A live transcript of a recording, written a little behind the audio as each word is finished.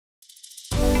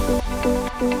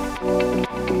Hi,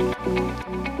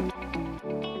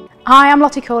 I'm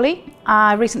Lottie Coley.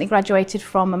 I recently graduated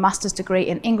from a master's degree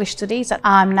in English Studies.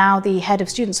 I'm now the Head of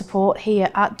Student Support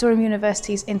here at Durham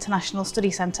University's International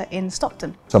Study Centre in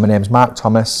Stockton. So my name's Mark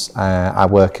Thomas. I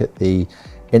work at the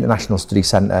International Study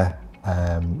Centre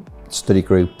study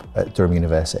group at Durham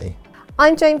University.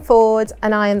 I'm Jane Ford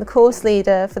and I am the course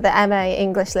leader for the MA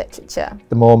English Literature. At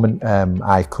the moment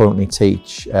I currently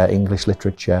teach English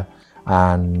Literature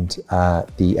and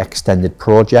the extended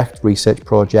research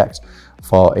project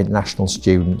for international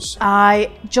students.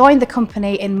 I joined the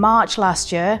company in March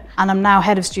last year and I'm now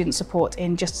Head of Student Support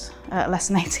in just less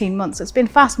than 18 months. It's been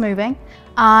fast moving.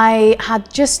 I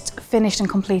had just finished and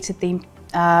completed the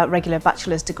regular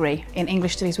bachelor's degree in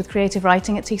English Studies with creative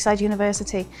writing at Teesside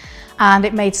University, and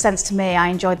it made sense to me. I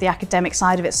enjoyed the academic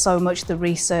side of it so much, the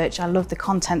research, I loved the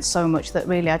content so much that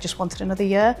really I just wanted another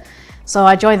year. So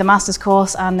I joined the master's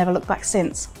course and never looked back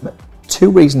since. Two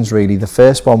reasons really. The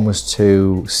first one was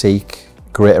to seek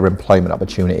greater employment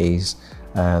opportunities.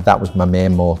 That was my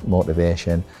main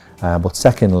motivation. But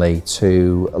secondly,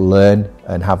 to learn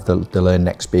and have the learning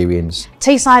experience.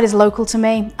 Teesside is local to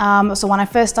me, so when I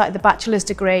first started the bachelor's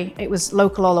degree, it was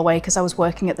local all the way because I was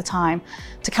working at the time.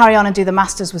 To carry on and do the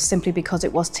master's was simply because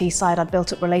it was Teesside. I'd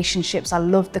built up relationships, I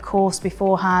loved the course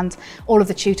beforehand, all of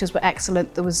the tutors were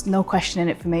excellent, there was no question in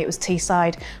it for me, it was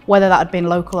Teesside. Whether that had been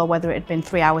local or whether it had been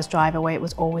 3 hours drive away, it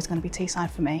was always going to be Teesside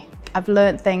for me. I've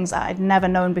learned things that I'd never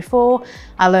known before,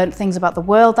 I learned things about the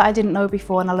world that I didn't know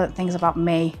before, and I learned things about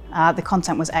me. The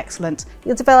content was excellent.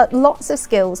 You'll develop lots of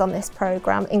skills on this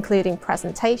programme, including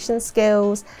presentation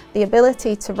skills, the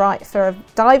ability to write for a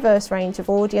diverse range of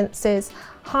audiences,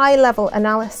 high-level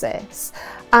analysis,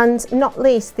 and not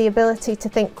least the ability to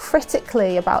think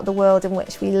critically about the world in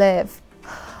which we live.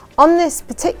 On this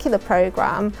particular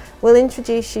programme, we'll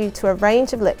introduce you to a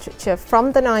range of literature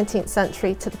from the 19th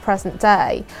century to the present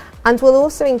day, and we'll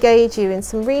also engage you in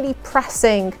some really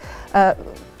pressing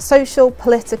social,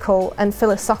 political and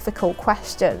philosophical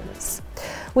questions.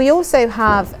 We also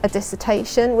have a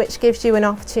dissertation which gives you an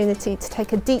opportunity to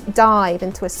take a deep dive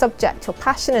into a subject you're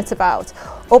passionate about,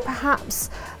 or perhaps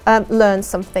learn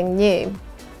something new.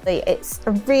 It's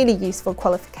a really useful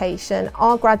qualification.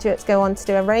 Our graduates go on to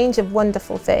do a range of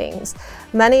wonderful things.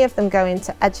 Many of them go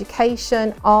into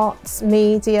education, arts,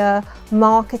 media,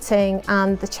 marketing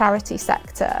and the charity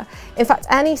sector. In fact,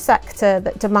 any sector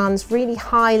that demands really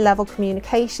high-level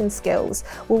communication skills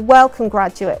will welcome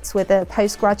graduates with a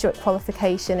postgraduate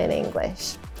qualification in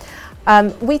English.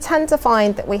 We tend to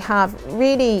find that we have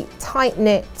really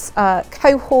tight-knit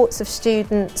cohorts of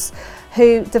students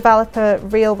who develop a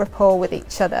real rapport with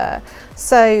each other.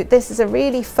 So this is a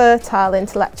really fertile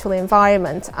intellectual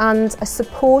environment and a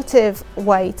supportive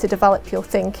way to develop your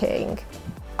thinking.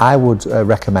 I would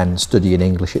recommend studying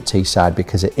English at Teesside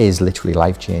because it is literally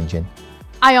life-changing.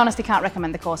 I honestly can't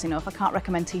recommend the course enough. I can't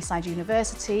recommend Teesside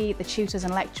University, the tutors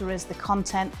and lecturers, the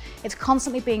content. It's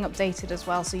constantly being updated as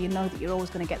well, so you know that you're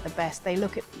always going to get the best. They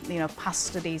look at past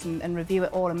studies and review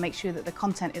it all and make sure that the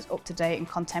content is up to date and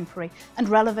contemporary and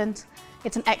relevant.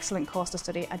 It's an excellent course to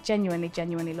study. I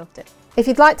genuinely loved it. If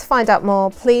you'd like to find out more,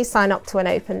 please sign up to an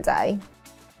open day.